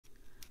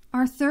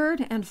Our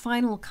third and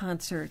final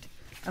concert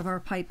of our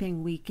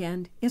piping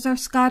weekend is our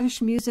Scottish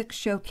Music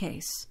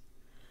Showcase.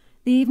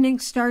 The evening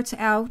starts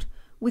out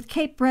with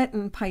Cape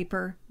Breton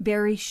piper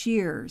Barry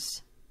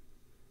Shears.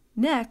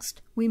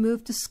 Next, we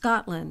move to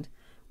Scotland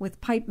with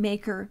pipe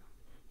maker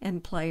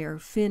and player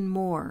Finn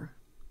Moore.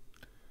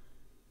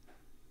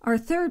 Our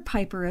third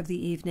piper of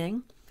the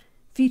evening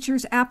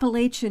features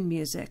Appalachian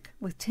music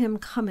with Tim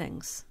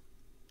Cummings.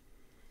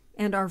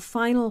 And our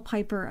final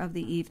piper of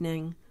the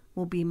evening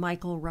will be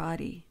Michael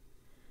Roddy.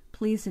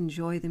 Please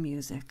enjoy the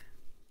music.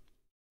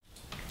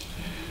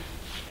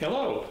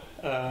 Hello,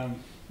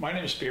 my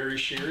name is Barry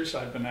Shears.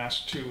 I've been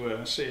asked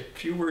to say a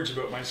few words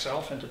about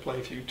myself and to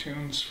play a few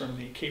tunes from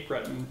the Cape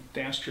Breton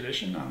dance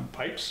tradition on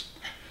pipes.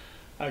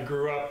 I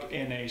grew up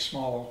in a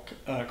small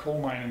coal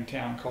mining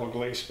town called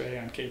Glace Bay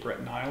on Cape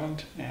Breton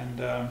Island, and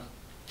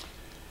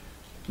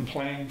been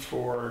playing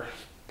for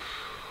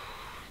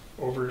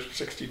over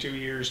 62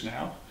 years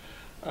now.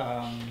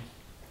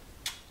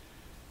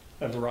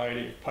 A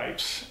variety of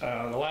pipes.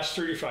 The last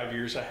 35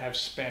 years I have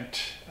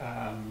spent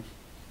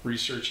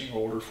researching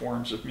older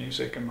forms of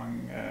music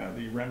among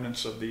the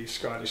remnants of the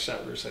Scottish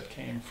settlers that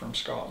came from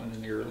Scotland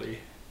in the early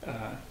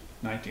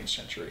 19th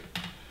century.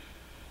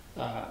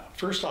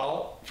 First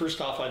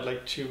off, I'd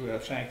like to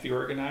thank the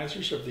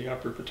organizers of the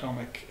Upper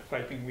Potomac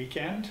Piping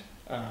Weekend.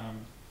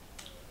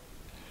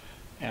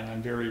 And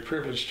I'm very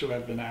privileged to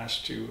have been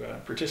asked to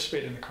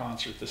participate in the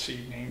concert this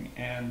evening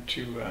and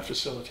to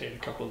facilitate a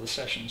couple of the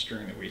sessions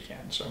during the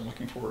weekend. So I'm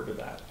looking forward to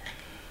that.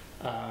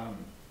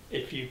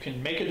 If you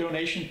can make a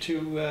donation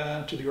to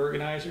the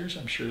organizers,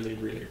 I'm sure they'd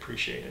really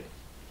appreciate it.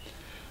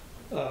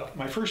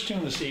 My first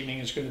tune this evening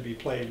is going to be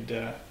played,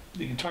 the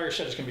entire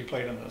set is going to be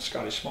played on the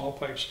Scottish small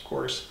pipes, of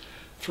course.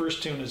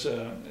 First tune is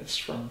it's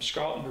from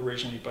Scotland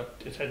originally,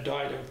 but it had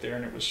died out there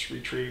and it was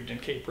retrieved in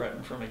Cape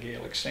Breton from a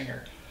Gaelic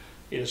singer.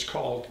 It is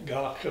called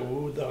Gach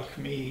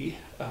me,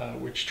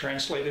 which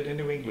translated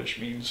into English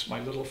means my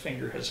little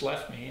finger has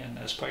left me, and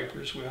as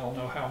pipers we all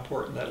know how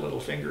important that little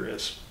finger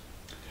is.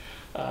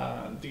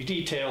 The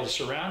details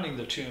surrounding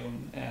the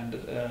tune and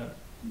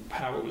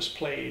how it was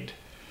played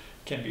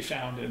can be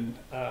found in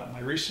my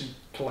recent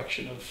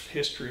collection of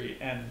history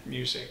and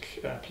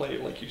music, Play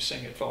It Like You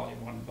Sing It,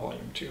 Volume 1 and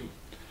Volume 2.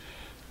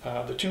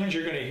 The tunes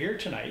you're going to hear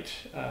tonight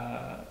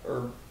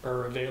are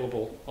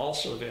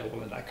also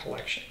available in that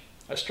collection.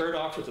 I start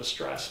off with a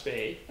Straths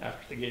Bay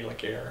after the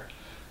Gaelic air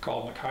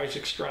called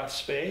McIsaac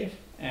Straths Bay,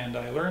 and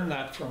I learned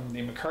that from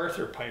the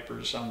MacArthur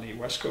pipers on the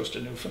west coast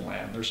of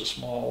Newfoundland. There's a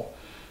small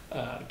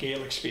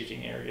Gaelic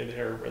speaking area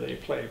there where they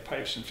play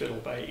pipes and fiddle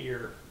by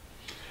ear.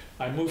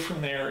 I moved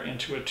from there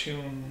into a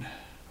tune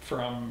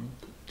from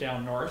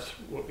down north,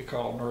 what we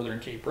call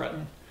Northern Cape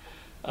Breton.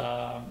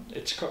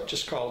 It's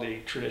just called a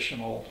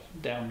traditional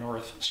down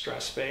north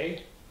Straths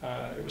Bay.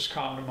 It was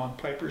common among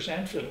pipers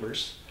and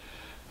fiddlers.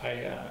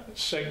 I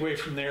segue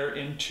from there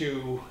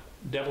into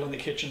Devil in the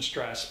Kitchen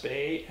Straths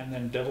Bay and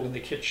then Devil in the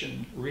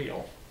Kitchen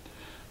Reel.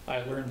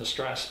 I learned the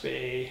Straths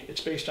Bay,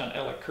 it's based on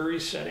Alec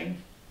Curry's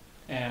setting,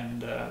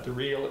 and the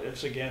Reel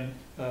is again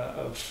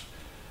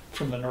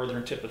from the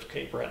northern tip of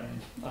Cape Breton,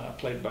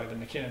 played by the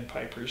McKinnon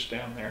pipers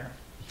down there.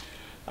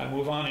 I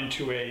move on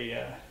into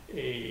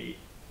a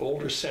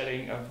older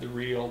setting of the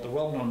Reel, the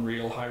well-known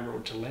Reel, High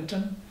Road to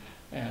Linton,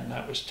 and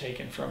that was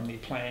taken from the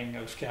playing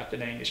of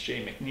Captain Angus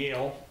J.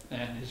 McNeill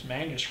and his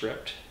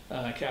manuscript.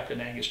 Captain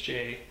Angus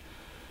J.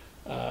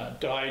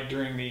 Died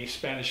during the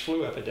Spanish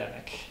flu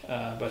epidemic,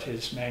 but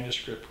his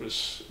manuscript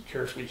was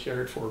carefully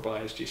cared for by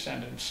his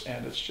descendants,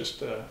 and it's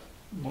just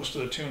most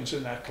of the tunes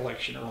in that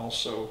collection are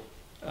also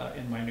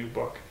in my new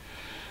book.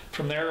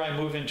 From there I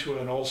move into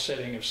an old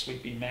setting of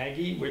Sleepy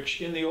Maggie,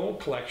 which in the old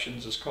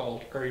collections is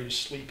called Are You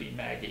Sleepy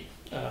Maggie?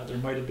 There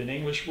might have been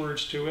English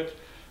words to it.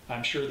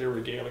 I'm sure there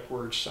were Gaelic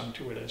words sung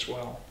to it as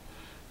well.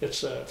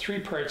 It's a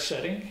three-part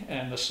setting,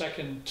 and the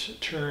second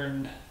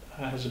turn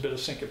has a bit of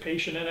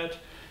syncopation in it.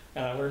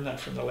 And I learned that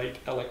from the late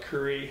Alec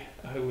Curry,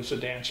 who was a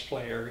dance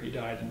player. He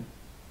died in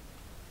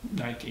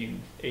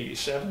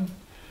 1987.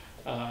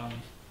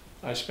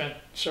 I spent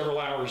several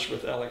hours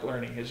with Alec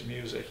learning his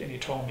music, and he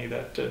told me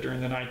that during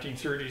the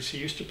 1930s he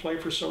used to play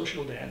for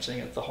social dancing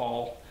at the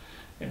hall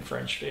in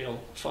Frenchvale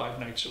 5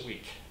 nights a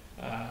week.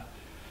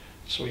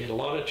 So he had a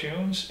lot of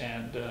tunes,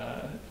 and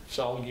it's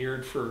all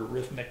geared for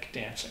rhythmic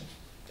dancing.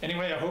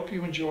 Anyway, I hope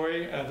you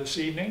enjoy this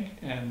evening,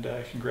 and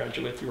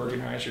congratulate the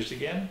organizers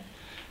again.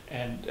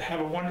 And have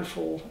a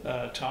wonderful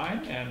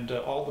time, and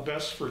all the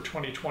best for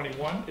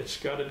 2021. It's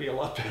got to be a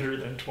lot better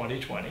than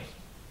 2020.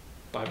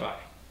 Bye-bye.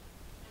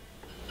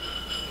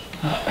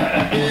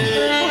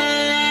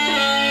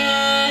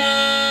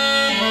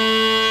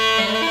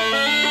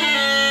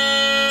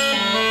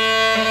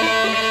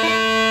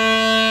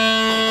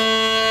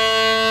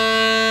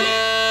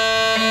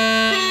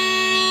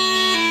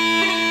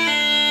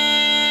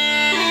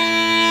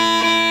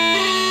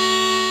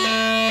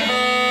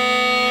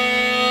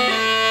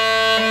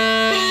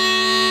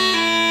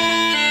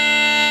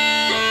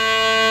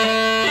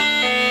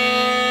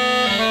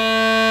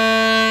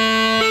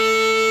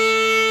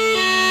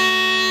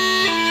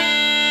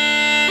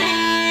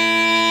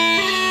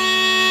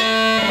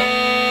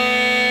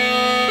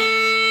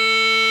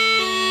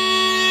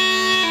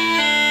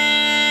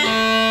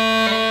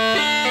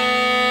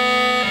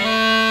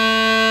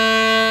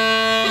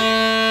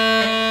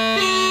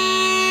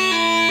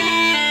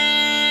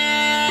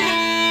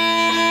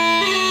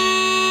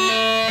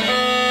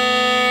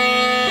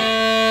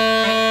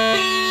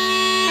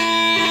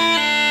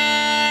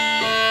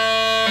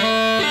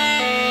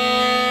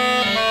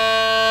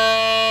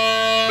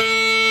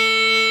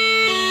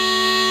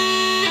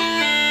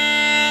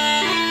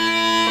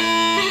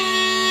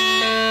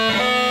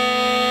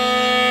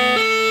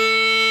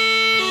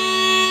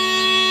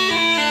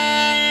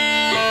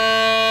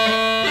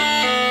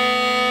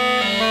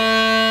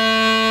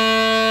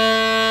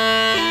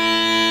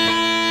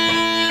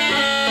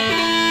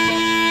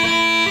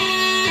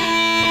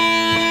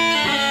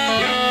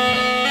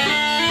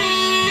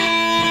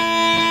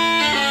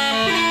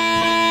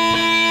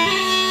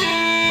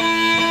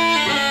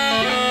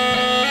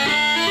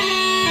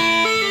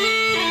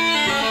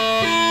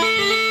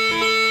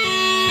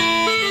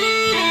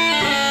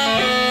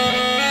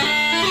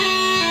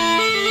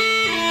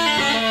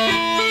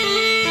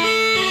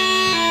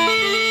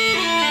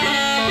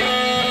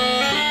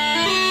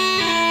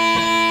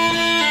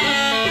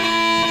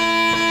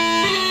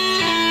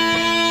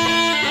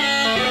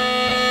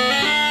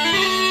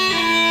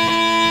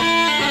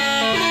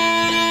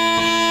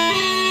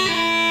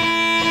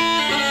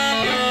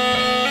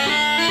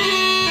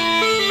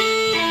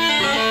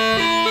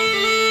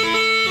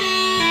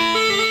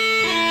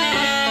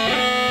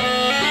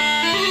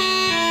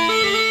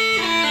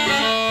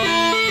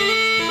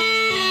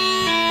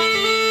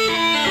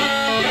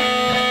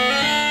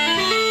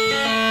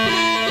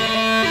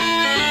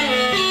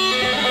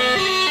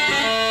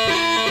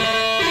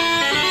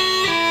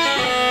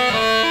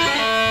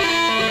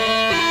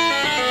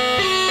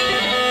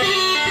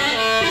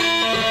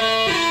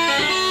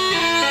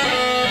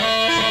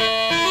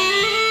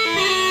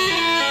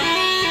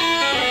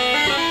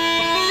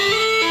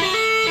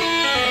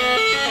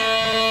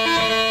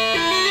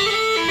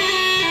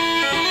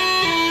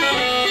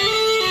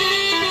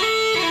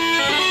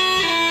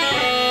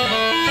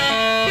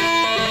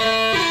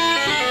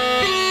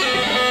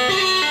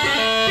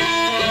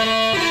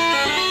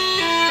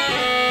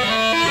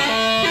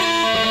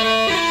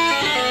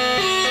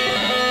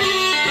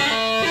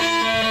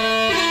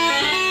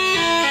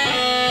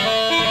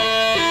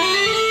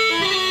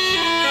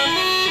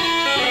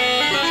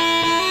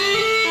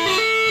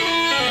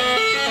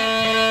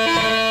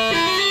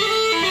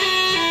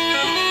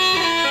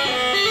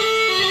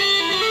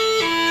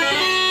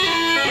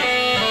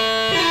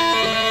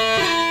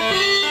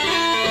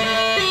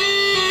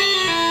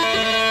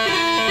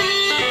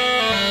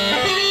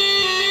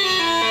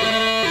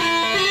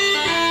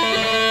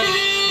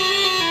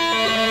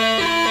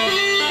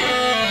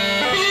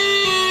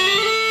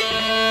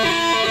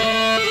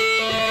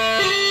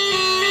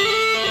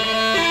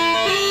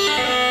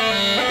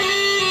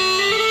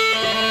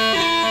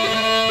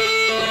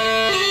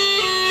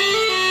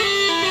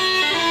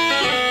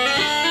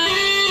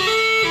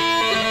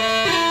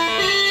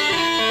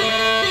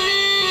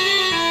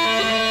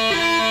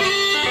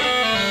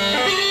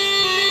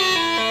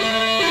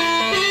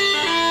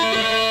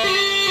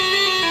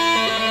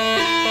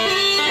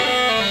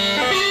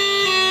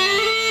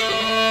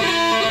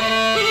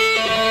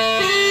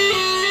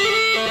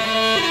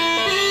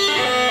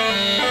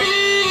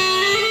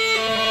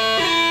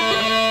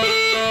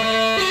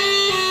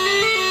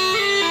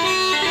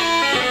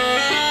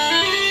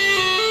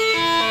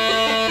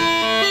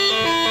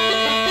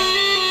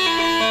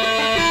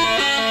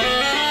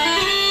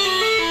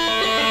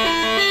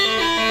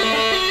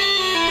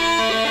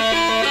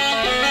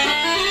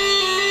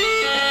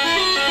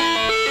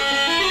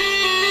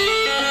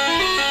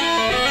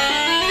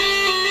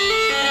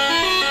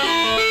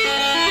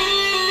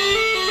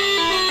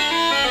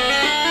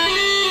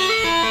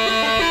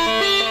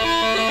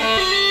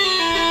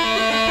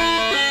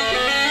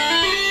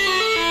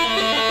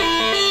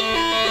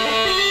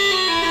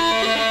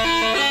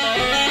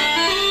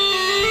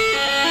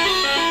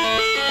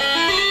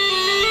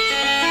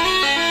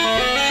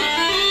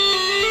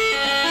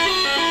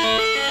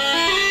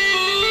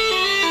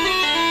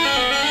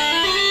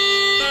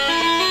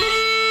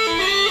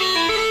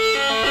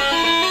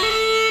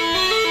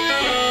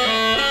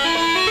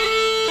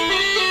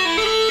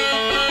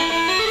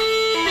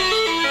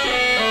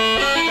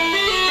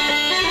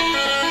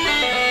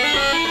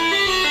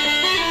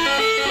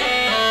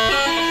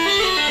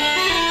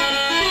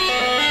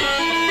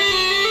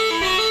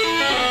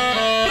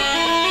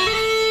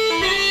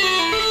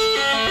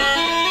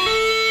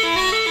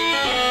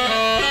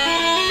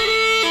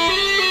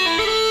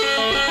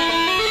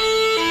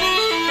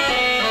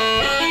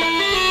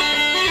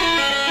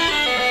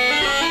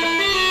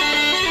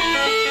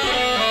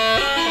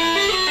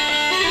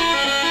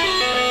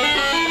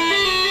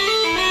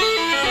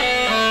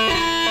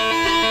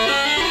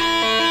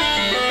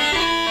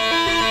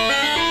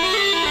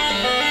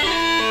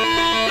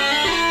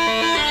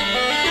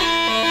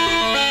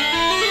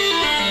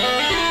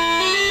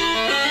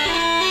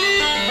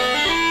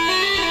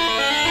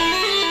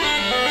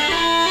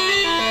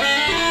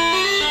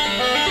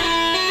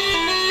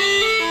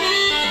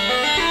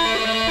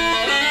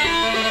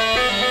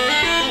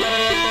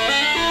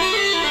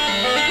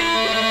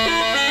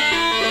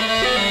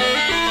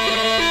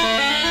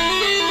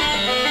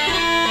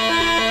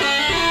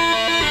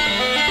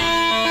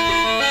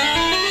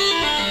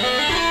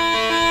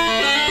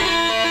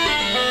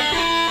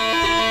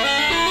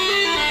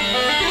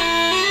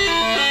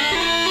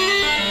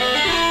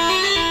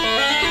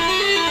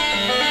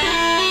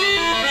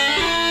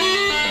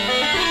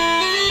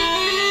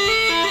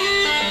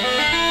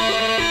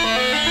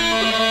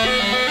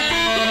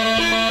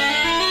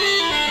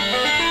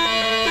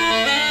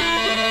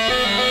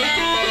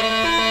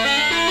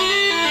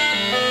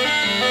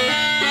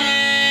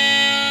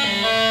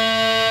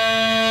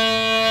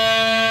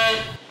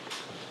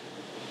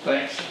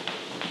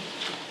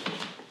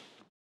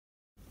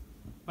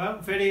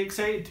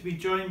 excited to be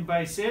joined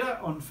by Sarah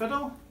on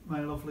fiddle,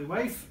 my lovely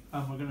wife,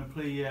 and we're going to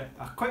play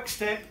a quick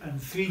step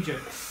and 3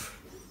 jigs.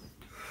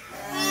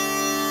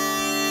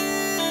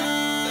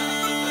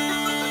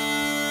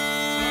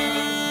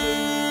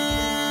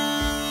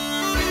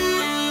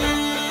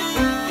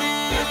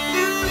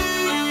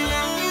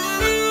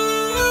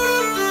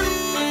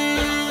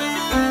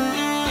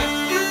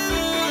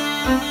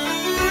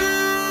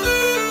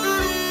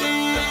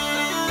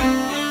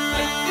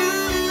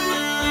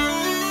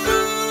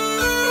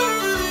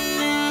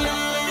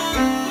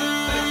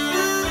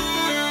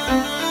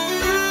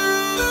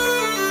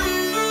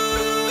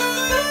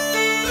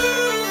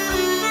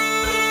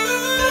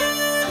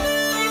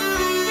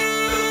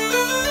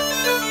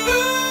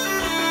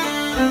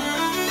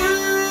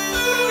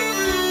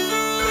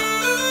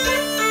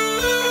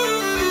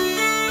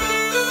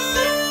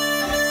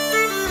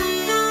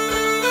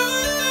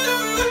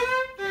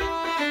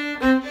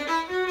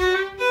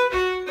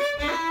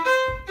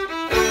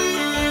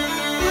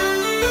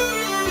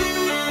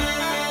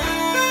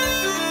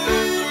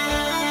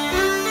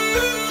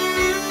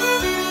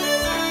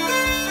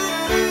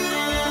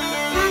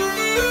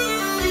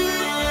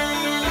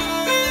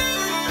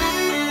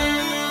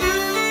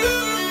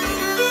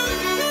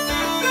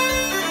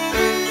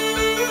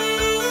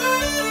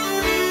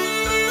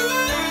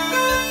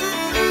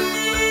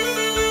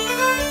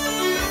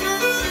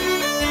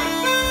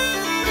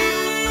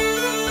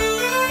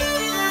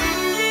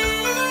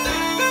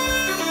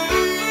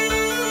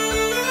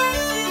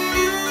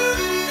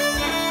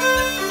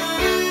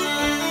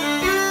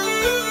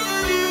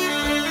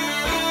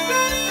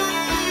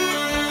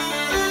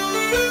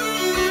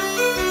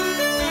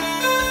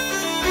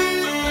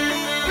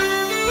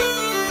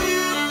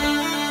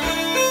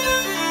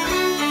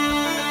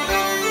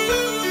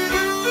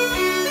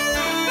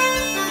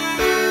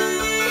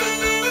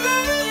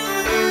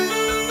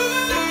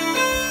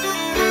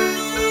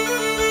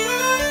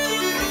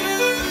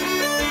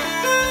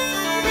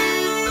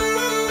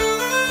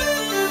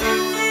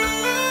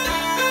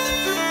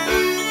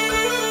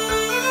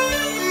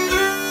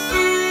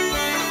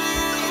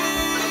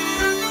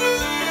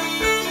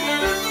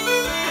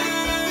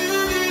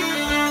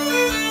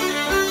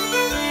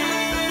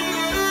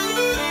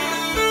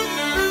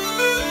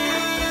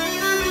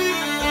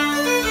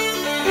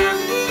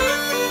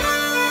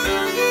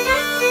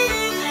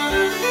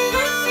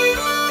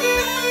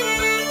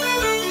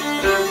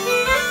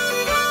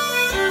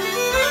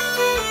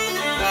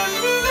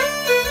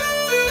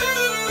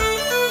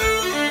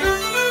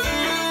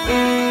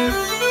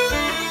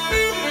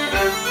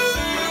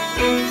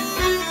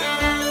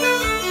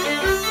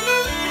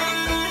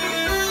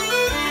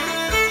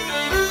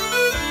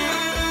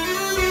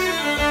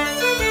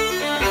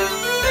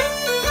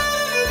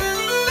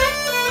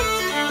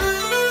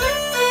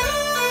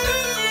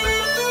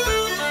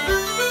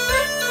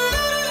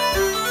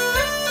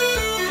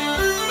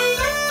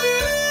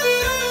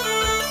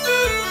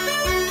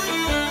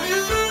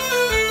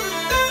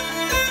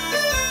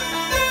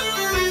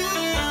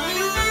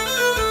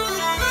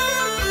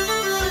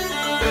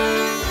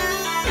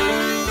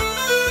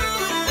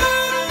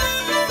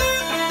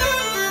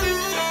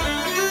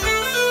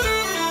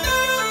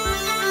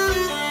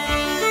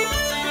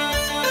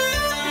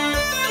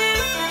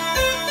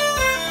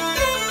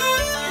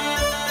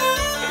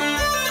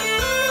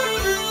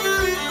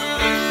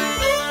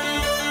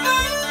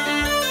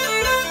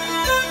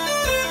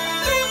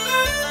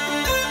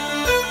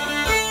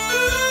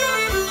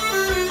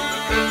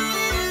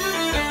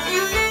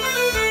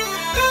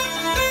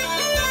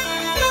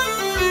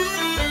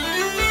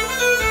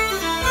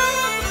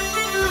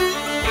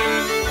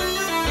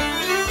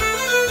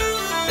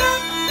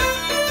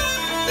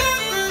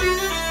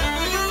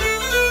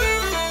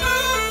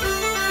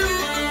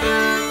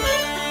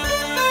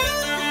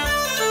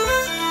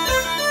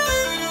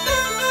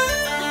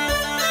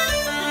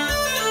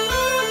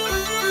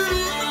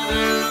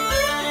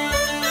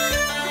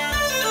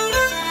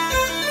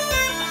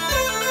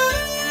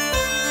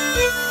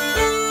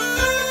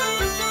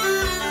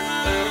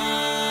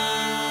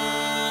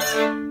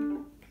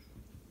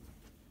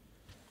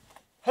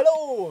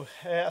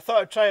 I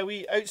thought I'd try a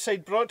wee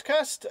outside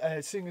broadcast,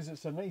 seeing as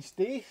it's a nice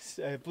day,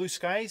 blue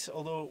skies,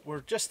 although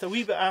we're just a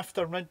wee bit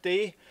after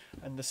midday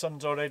and the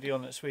sun's already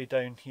on its way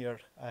down here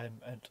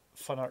at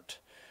Funart,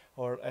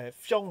 or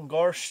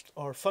Fionngorst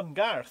or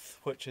Fungarth,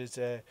 which is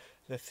the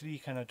 3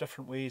 kind of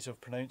different ways of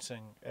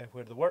pronouncing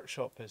where the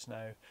workshop is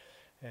now.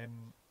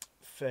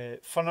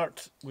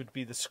 Funart would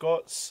be the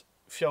Scots,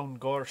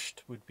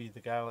 Fionngorst would be the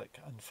Gaelic,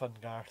 and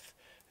Fungarth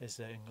is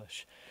the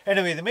English.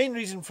 Anyway, the main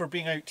reason for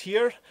being out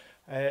here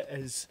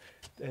is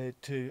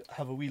to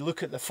have a wee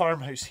look at the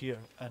farmhouse here,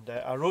 and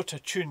I wrote a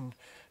tune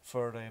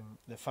for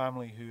the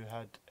family who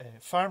had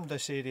farmed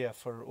this area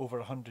for over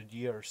 100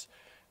 years,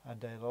 and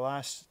the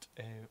last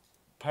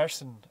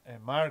person,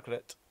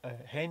 Margaret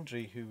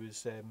Hendry, who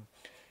was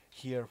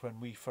here when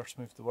we first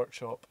moved the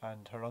workshop,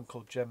 and her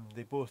uncle Jim,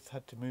 they both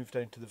had to move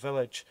down to the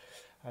village,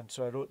 and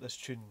so I wrote this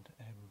tune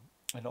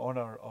in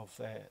honour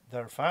of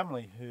their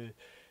family who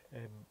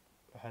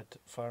had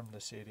farmed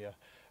this area.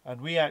 And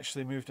we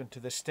actually moved into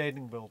the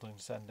steading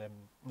buildings, and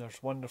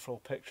there's wonderful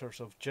pictures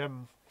of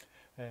Jim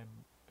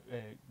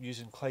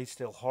using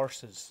Clydesdale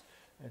horses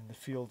in the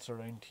fields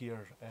around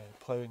here,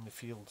 ploughing the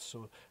fields.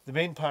 So the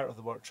main part of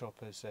the workshop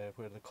is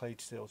where the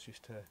Clydesdales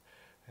used to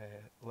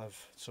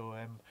live. So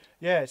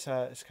yeah, it's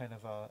kind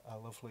of a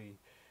lovely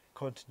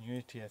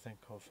continuity, I think,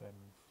 of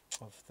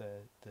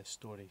the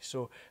story.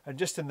 So, and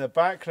just in the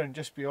background,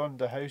 just beyond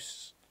the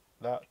house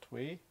that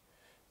way,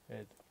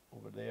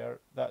 over there,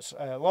 that's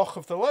Loch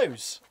of the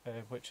Lows,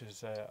 which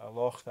is a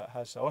loch that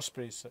has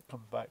ospreys that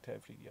come back to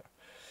every year.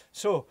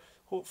 So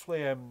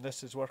hopefully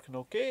this is working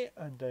okay,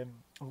 and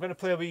I'm going to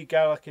play a wee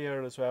Gaelic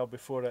air as well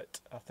before it.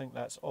 I think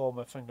that's all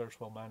my fingers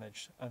will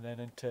manage, and then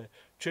into a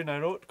tune I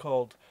wrote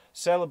called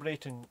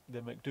Celebrating the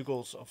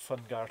McDougals of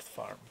Fungarth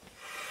Farm.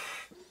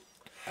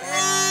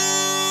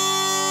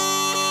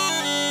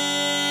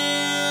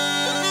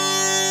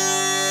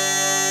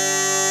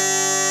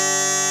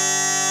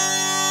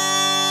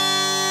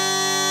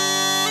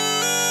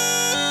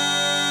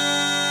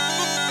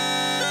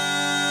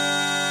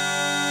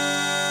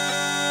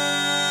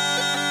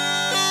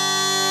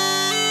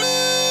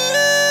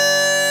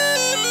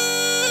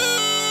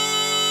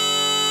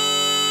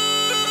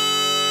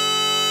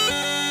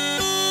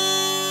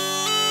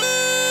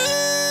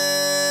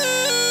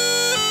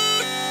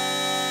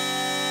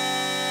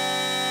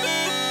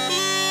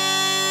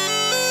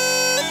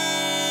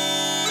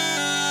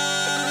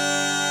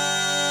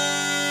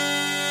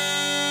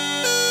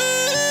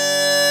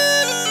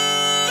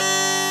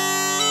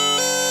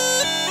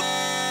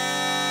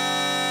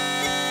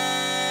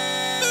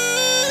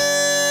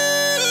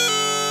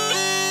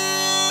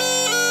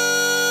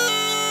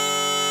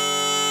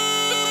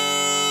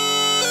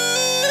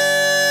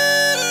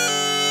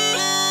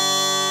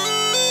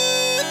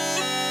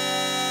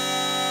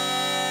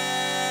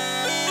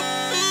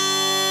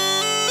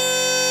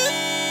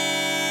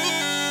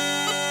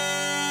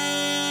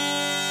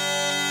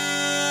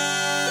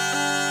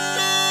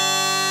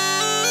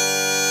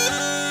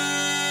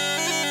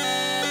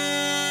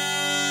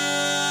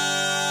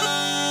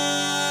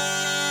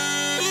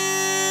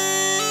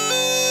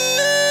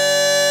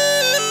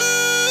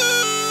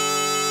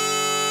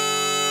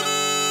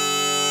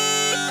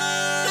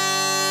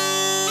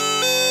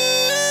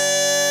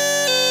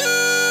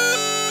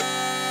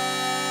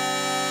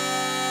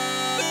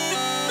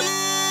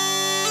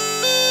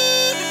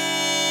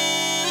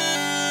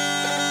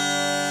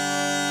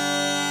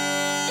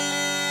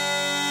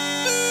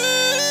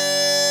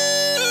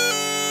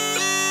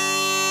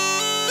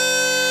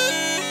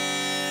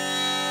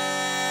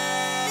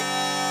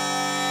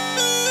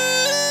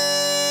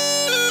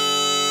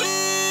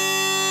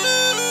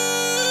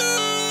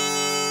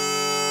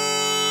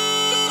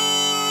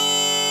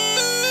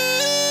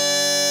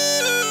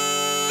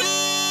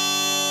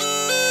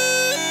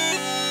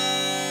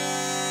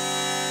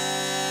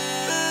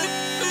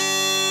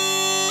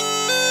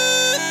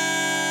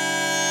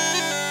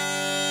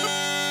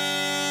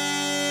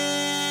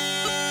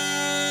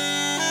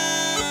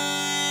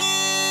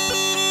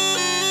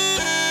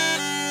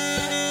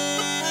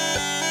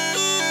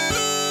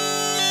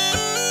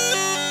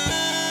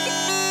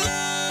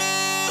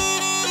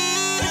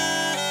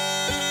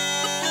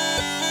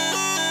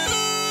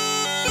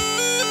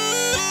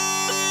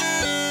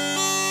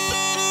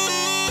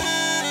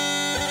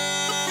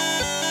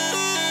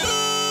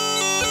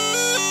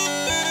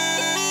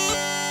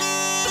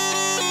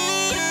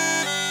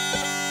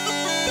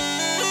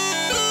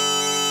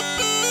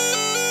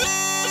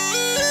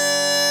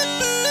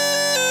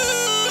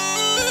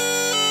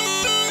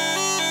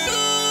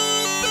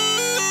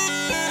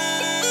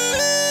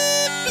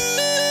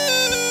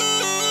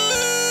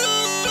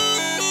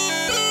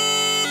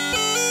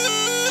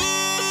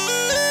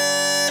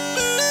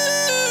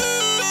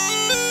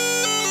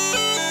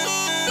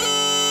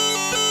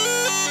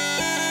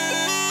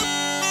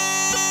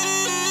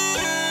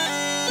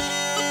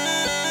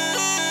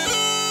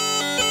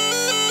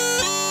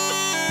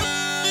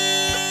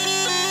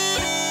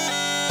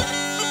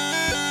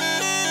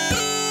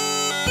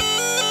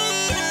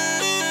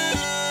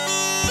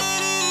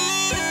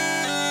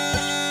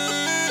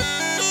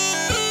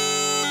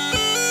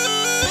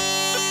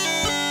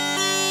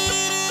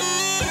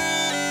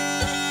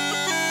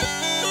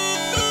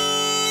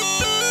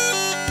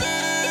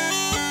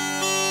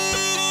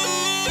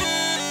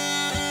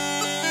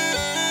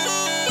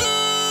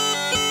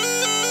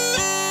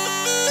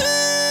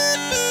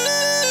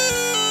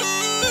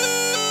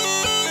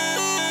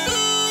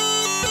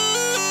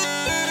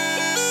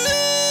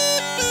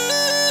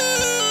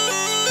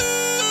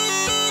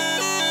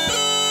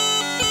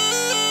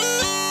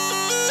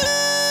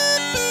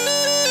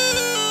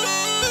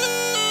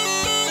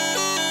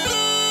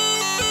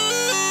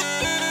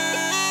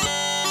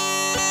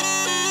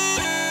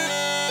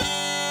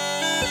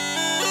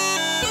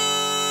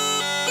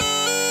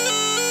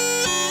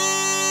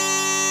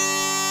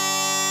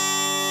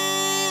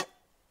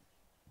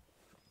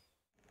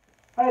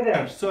 Hi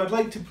there, so I'd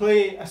like to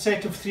play a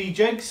set of 3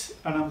 jigs,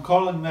 and I'm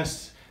calling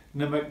this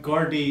the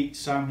McGordy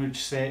sandwich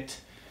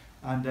set,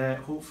 and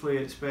hopefully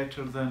it's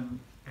better than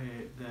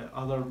the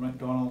other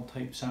McDonald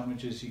type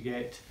sandwiches you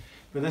get.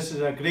 But this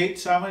is a great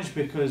sandwich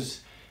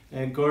because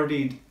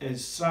Gordy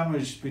is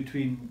sandwiched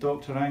between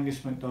Dr.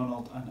 Angus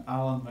MacDonald and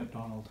Alan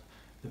MacDonald,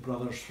 the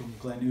brothers from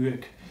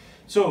Glenuig.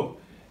 So,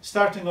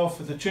 starting off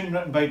with a tune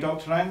written by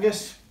Dr.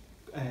 Angus,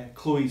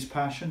 Chloe's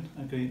Passion,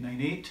 a great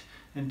 9/8,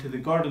 into the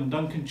Gordon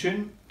Duncan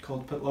tune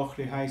called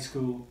Pitlochry High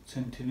School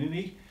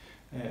Centenary.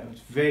 I was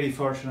very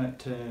fortunate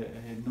to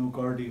know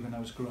Gordy when I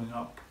was growing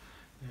up.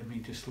 He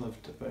just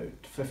lived about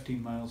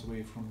 15 miles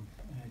away from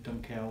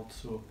Dunkeld,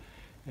 so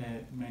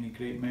many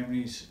great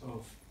memories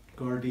of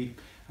Gordy.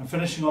 I'm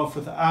finishing off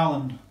with the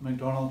Alan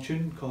MacDonald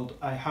tune called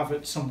I Have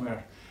It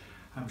Somewhere.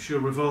 I'm sure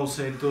we've all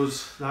said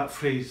that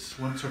phrase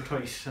once or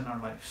twice in our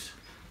lives.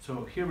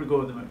 So here we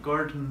go, the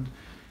McGordon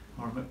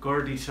or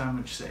McGordy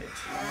sandwich set.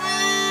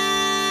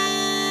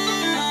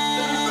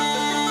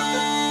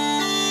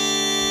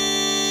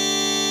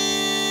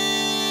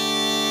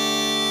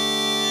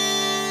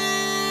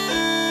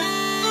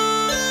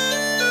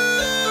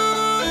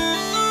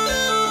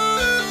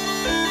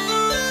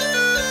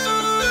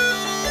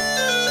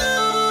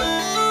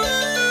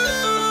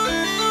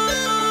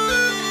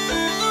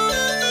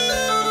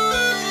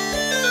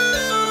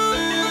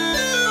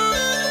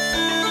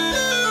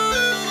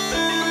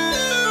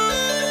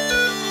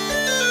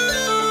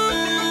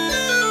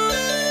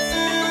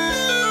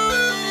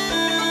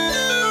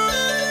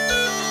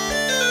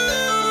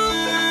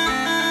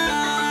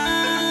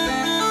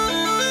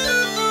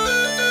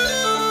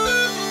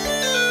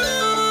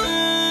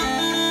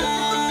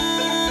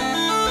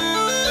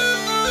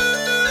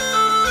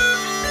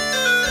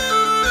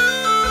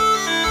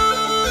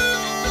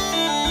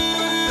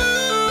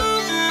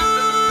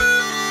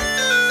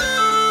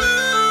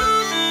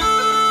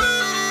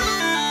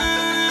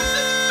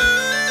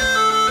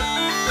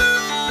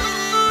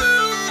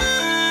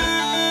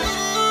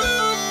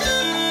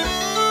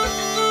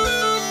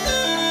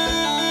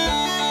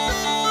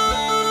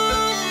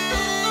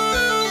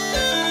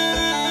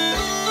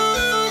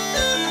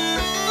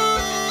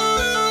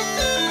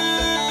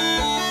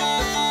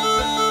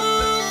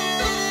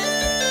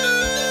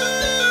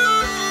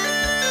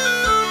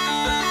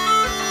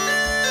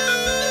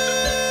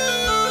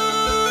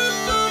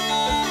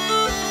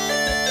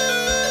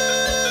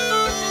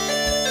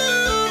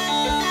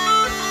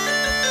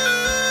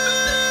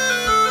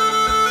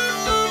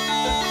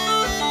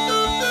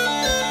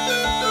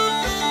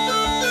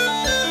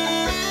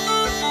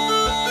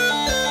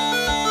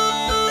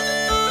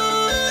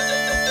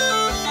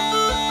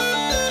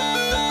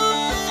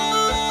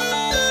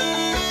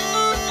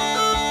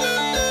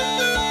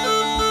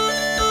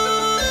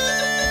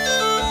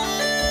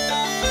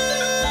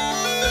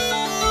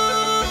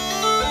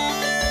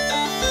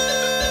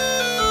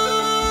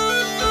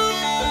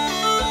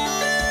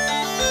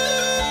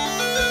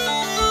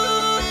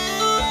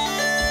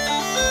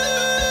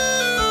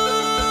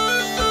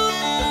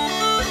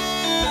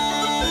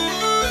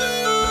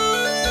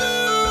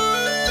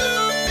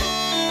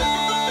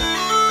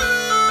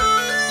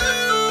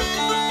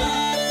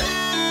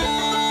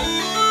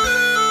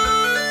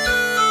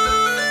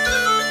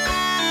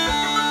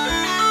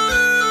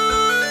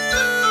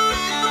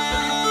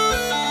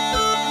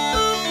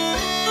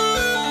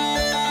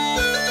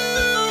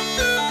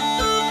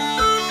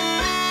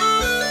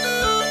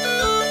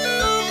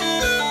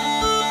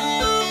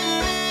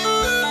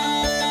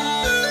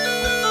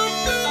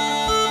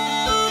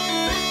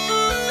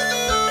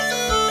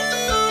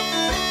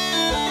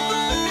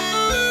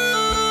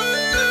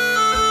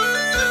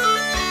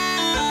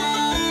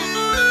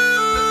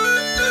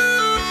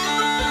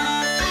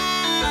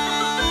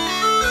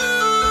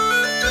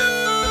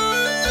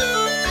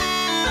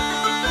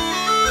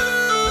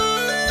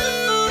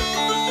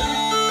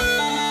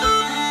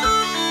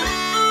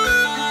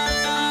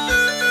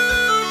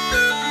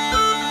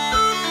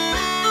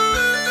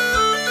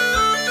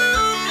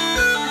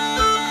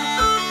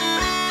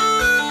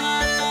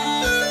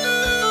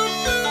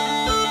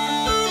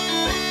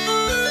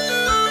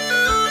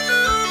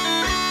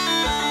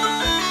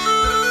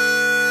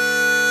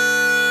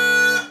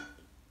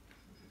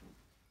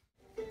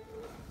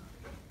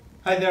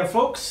 Hi there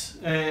folks,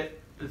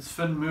 it's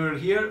Finn Moore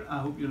here. I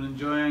hope you're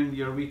enjoying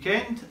your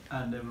weekend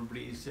and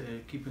everybody's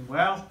keeping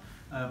well.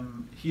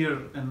 Here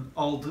in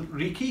Auld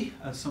Reekie,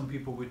 as some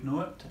people would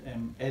know it,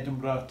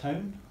 Edinburgh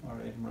town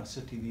or Edinburgh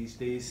city these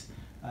days,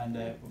 and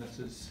this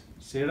is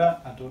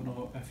Sarah. I don't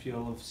know if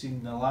you'll have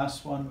seen the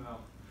last one.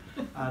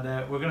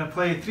 And we're going to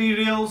play 3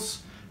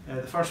 reels.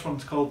 The first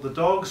one's called The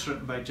Dogs,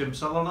 written by Jim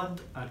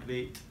Sutherland, a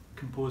great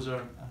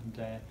composer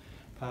and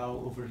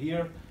pal over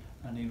here,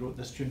 and he wrote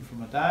this tune for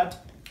my dad.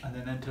 And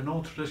then into an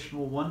old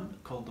traditional one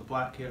called The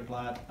Black Haired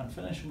Lad, and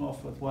finishing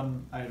off with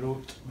one I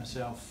wrote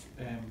myself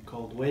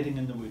called Wedding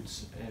in the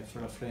Woods,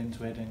 for a friend's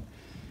wedding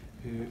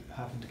who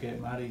happened to get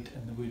married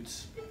in the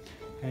woods,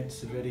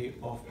 hence the very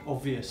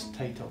obvious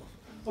title.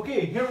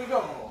 Okay, here we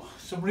go,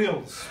 some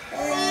reels.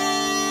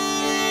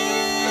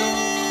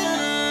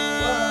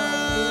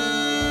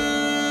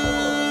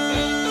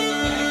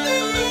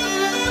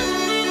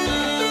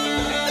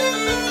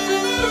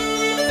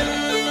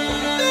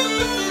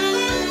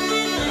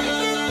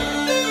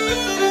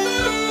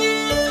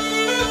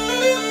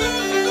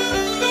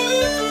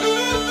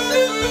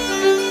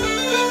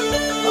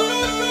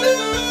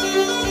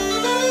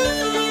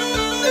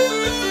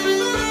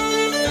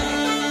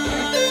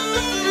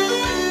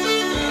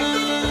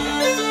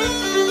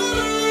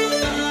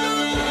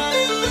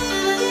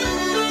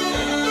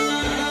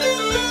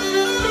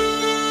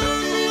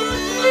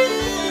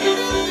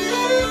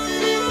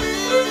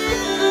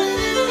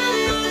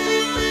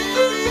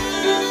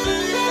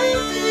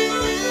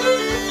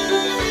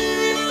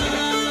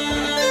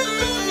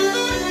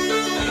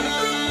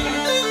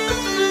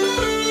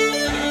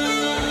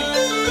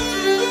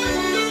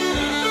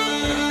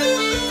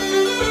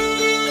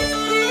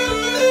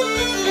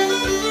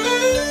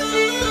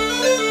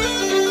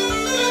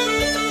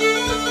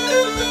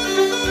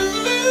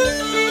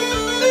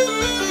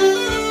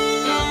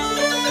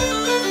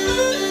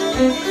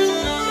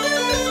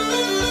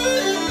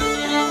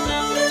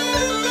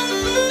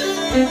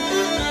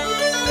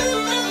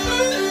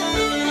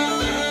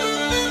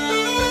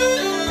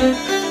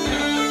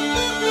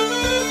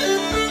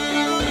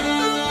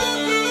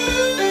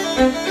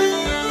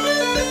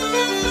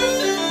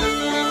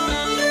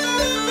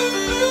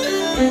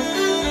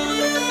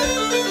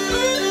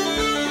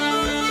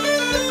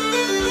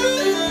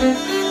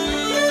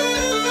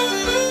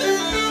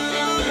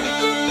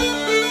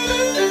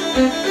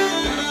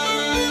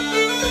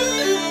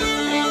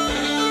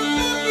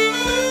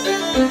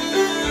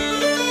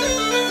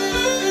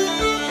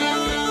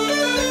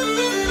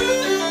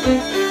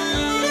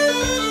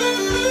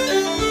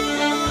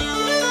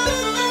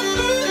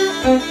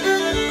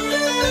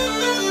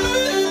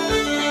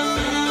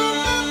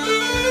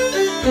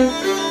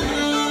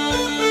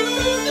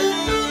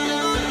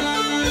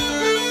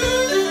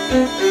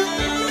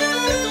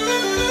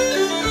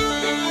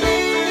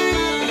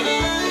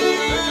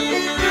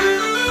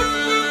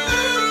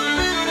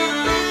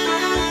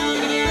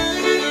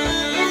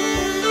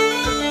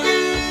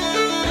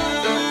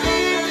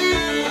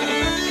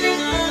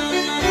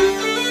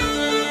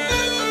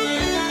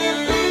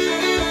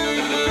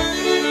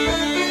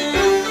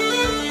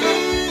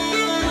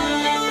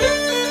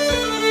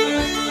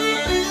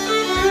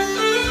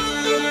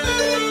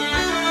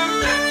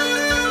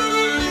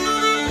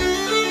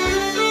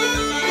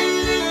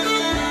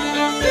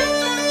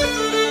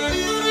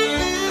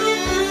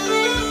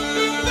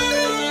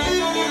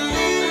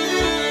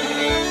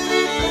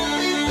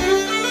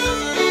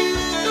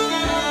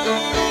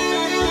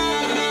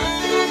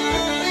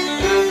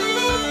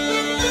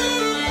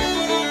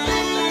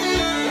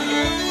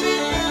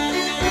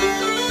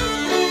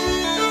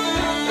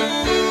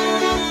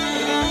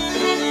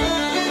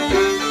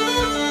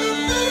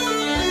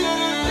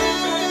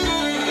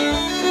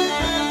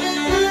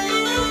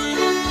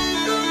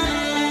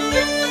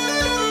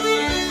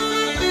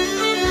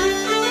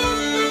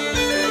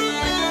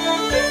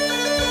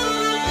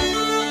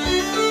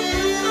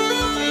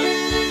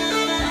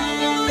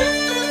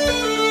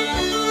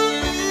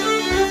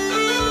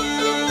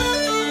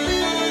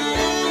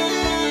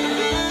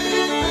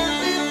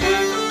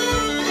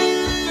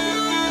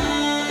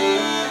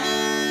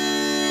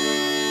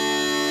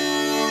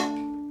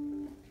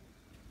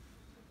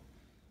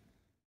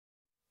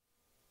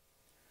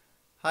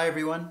 Hi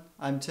everyone,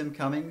 I'm Tim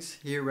Cummings,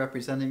 here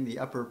representing the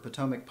Upper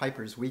Potomac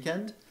Pipers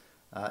Weekend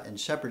in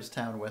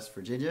Shepherdstown, West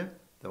Virginia,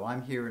 though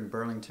I'm here in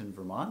Burlington,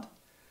 Vermont.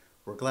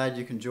 We're glad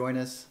you can join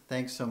us.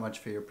 Thanks so much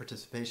for your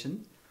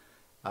participation.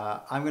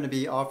 I'm going to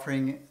be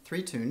offering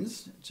 3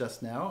 tunes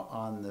just now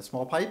on the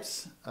small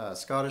pipes,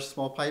 Scottish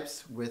small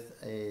pipes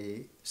with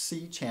a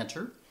sea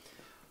chanter.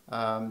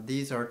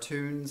 These are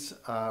tunes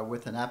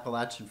with an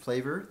Appalachian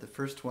flavor. The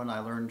first one I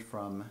learned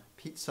from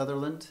Pete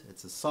Sutherland.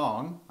 It's a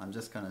song. I'm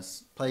just going to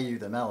play you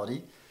the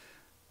melody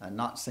and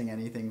not sing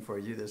anything for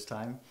you this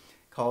time,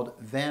 called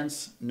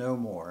Vance No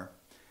More.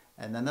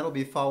 And then that'll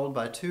be followed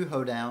by 2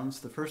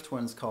 hoedowns. The first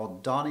one's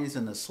called Donnie's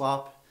in the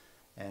Slop,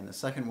 and the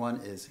second one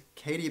is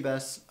Katie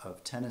Bess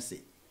of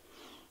Tennessee.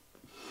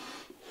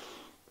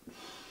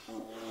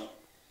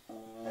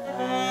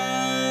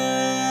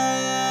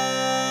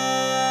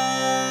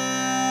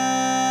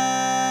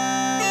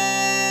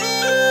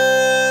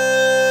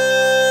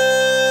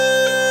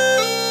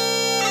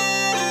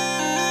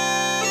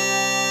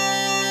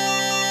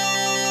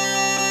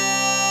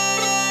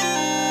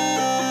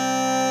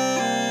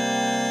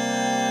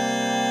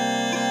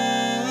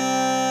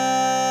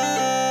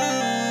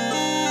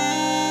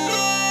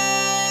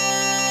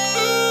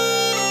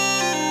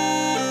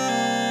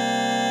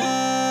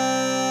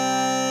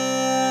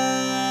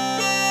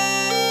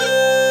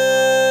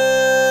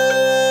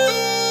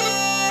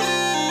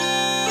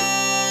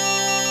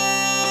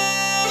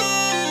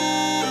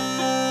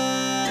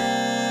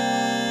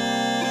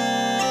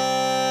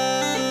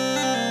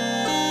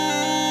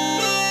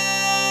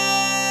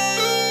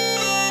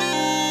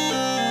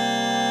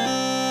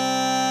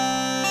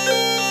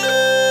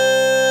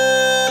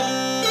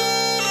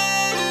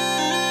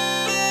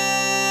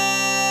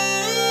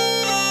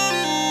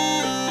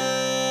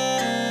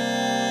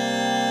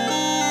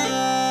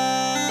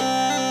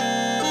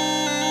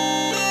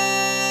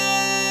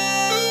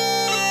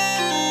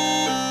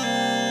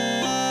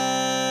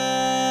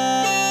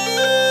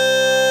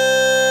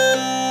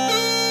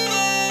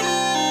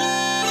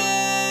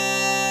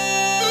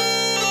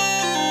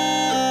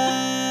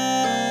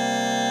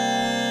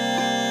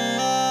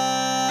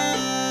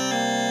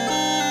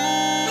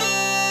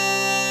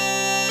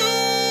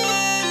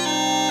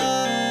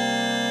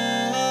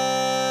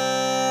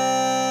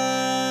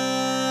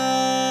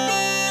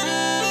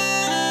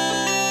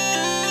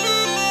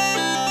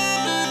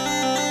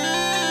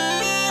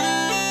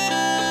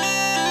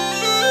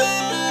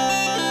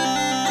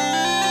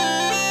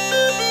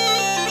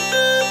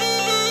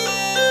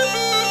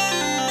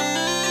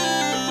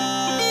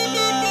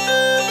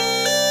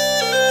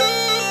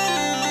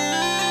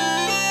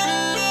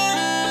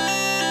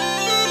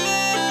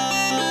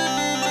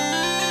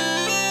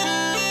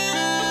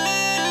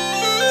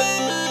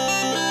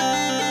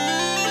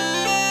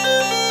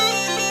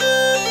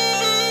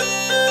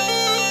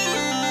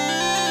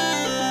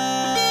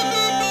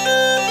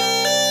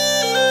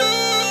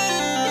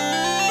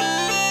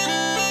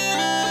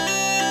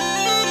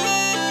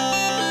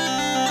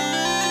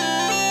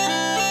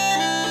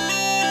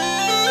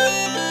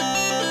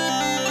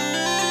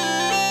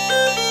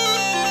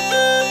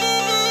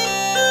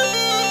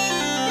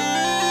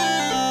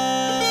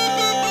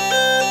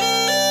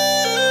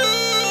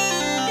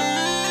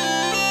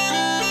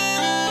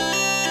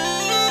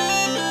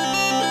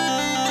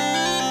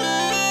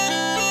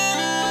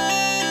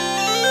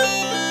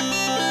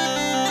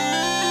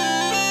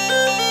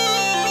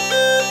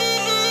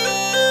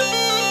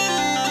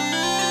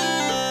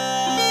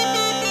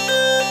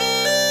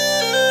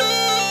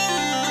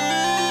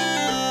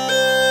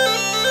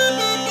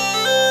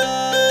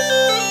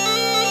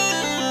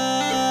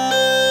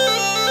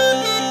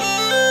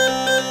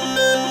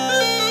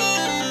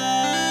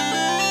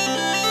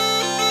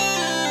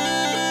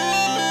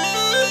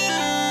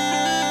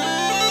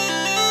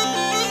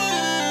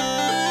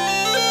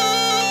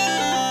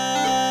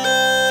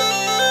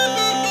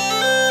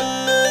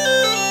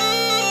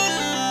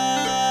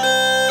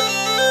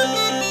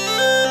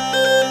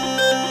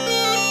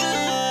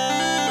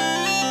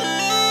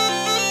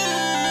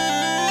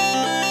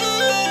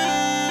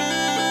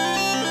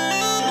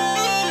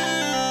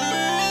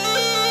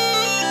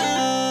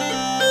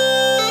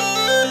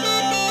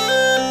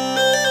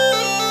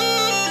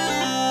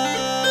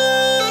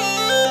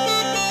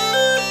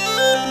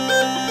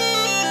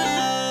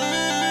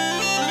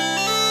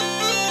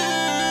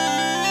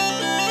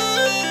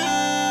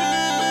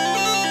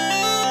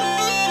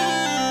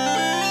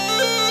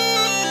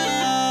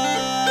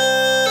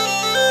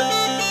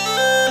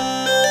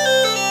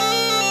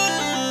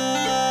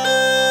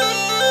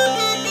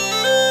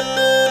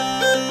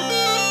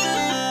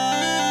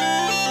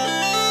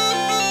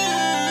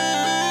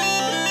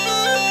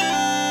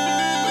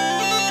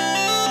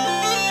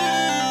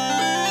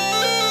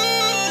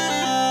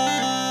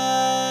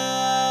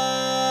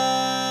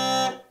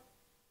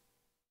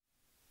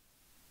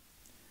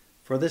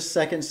 For this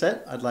second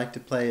set, I'd like to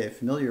play a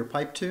familiar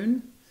pipe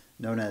tune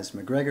known as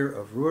MacGregor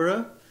of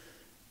Rura,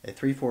 a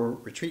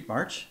 3/4 retreat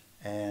march,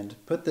 and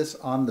put this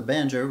on the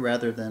banjo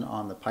rather than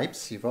on the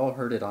pipes. You've all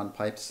heard it on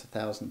pipes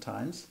 1,000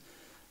 times.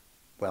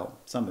 Well,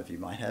 some of you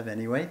might have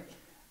anyway.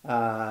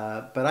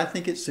 But I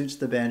think it suits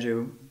the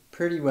banjo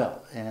pretty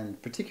well, and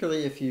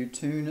particularly if you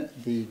tune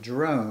the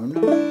drone,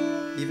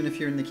 even if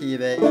you're in the key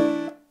of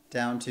A,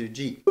 down to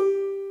G.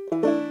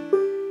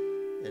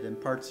 It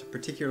imparts a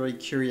particularly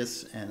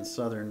curious and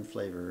southern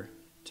flavor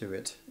to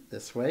it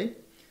this way.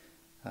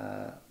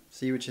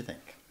 See what you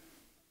think.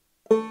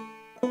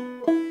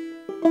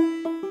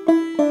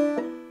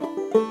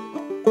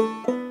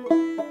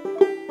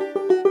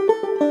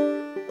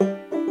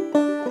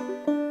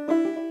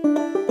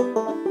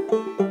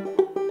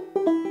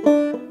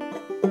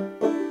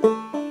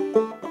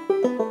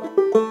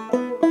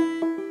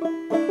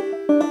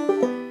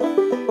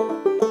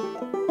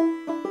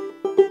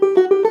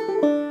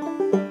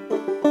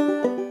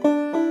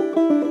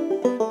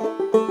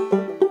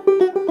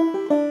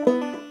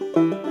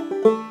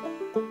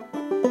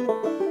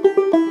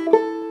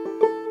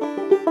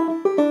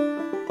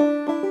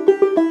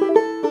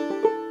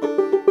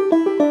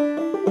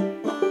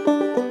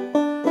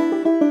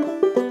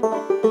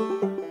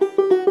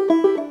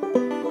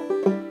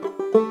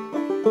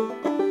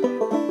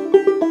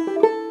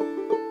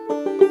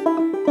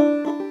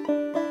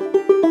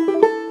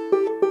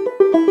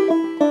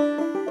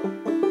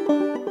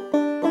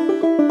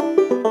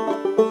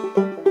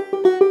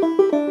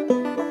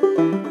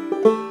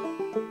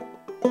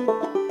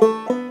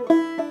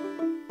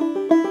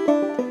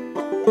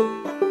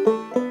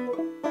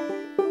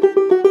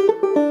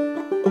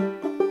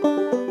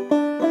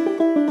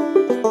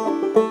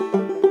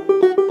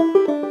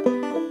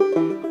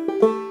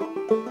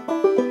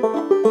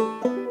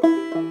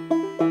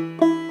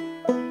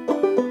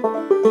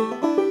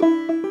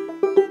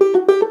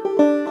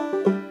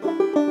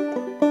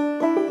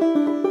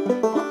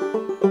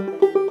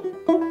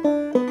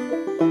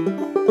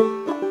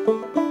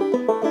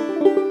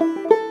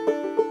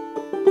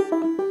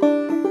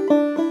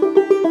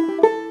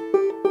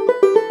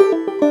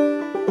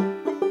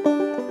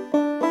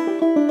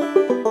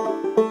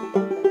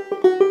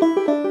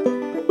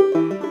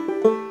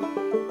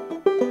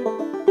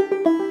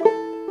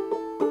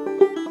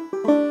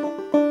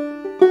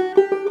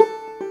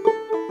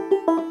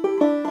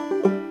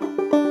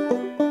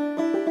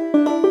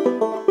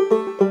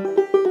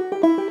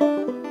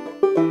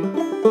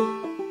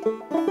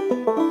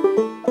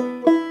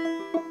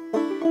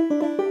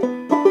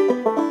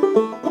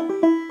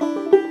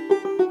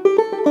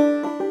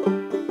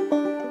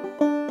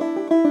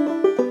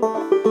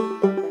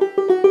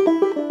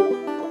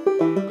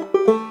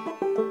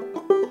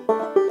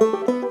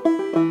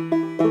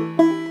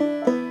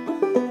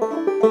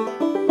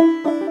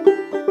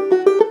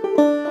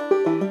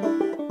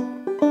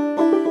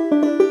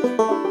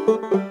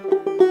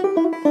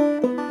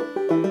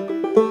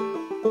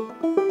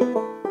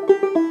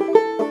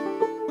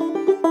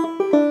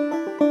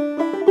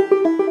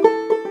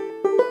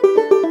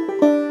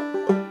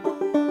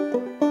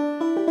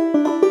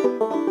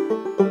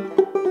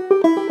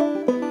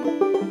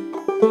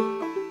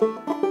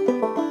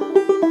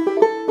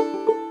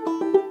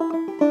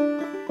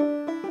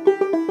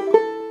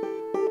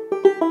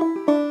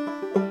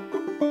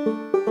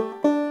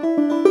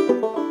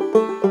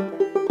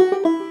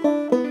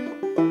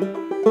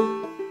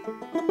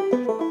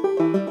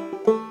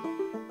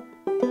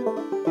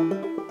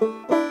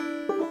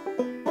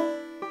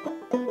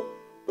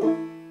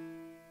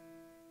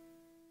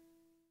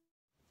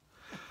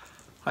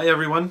 Hi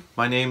everyone,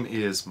 my name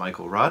is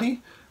Michael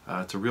Roddy.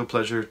 It's a real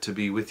pleasure to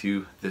be with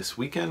you this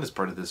weekend as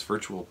part of this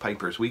virtual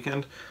Pipers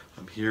weekend.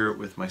 I'm here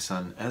with my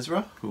son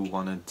Ezra, who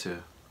wanted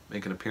to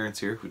make an appearance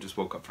here, who just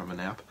woke up from a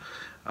nap.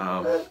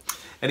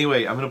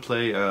 Anyway, I'm going to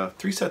play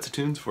 3 sets of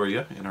tunes for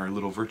you in our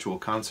little virtual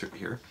concert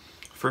here.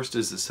 First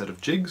is a set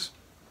of jigs,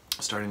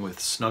 starting with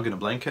Snug in a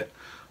Blanket.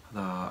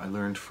 I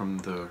learned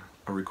from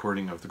a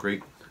recording of the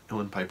great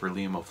uilleann piper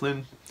Liam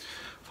O'Flynn,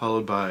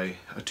 followed by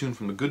a tune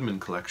from the Goodman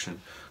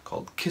collection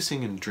called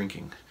Kissing and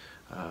Drinking,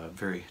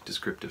 very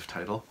descriptive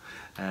title,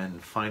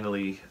 and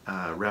finally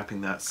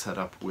wrapping that set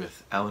up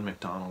with Alan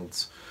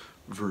MacDonald's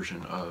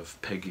version of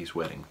Peggy's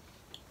Wedding.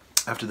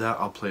 After that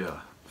I'll play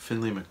a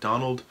Finlay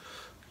MacDonald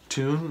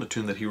tune, a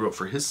tune that he wrote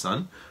for his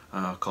son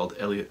called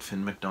Elliot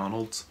Finn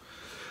MacDonald's,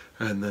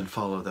 and then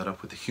follow that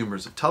up with the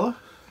Humours of Tulla,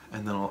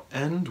 and then I'll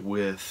end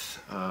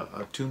with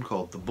a tune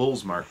called The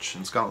Bull's March.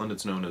 In Scotland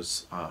it's known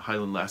as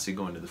Highland Lassie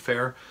Going to the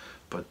Fair,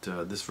 but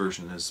this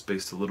version is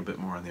based a little bit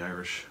more on the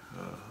Irish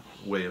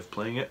way of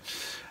playing it.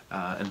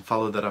 And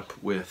follow that up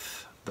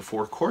with The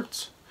Four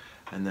Courts,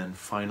 and then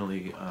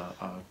finally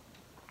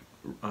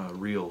a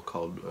reel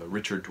called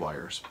Richard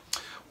Dwyer's. I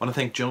want to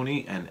thank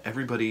Joni and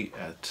everybody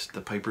at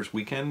the Pipers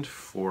Weekend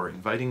for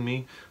inviting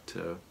me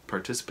to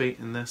participate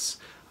in this,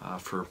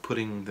 for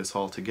putting this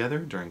all together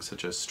during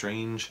such a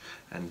strange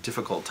and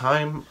difficult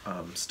time,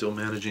 still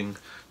managing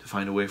to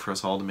find a way for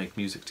us all to make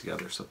music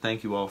together. So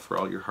thank you all for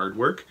all your hard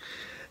work,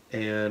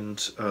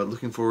 and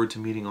looking forward to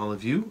meeting all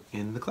of you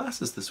in the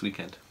classes this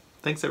weekend.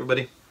 Thanks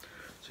everybody.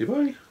 See you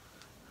bye.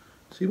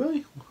 See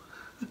you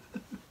bye.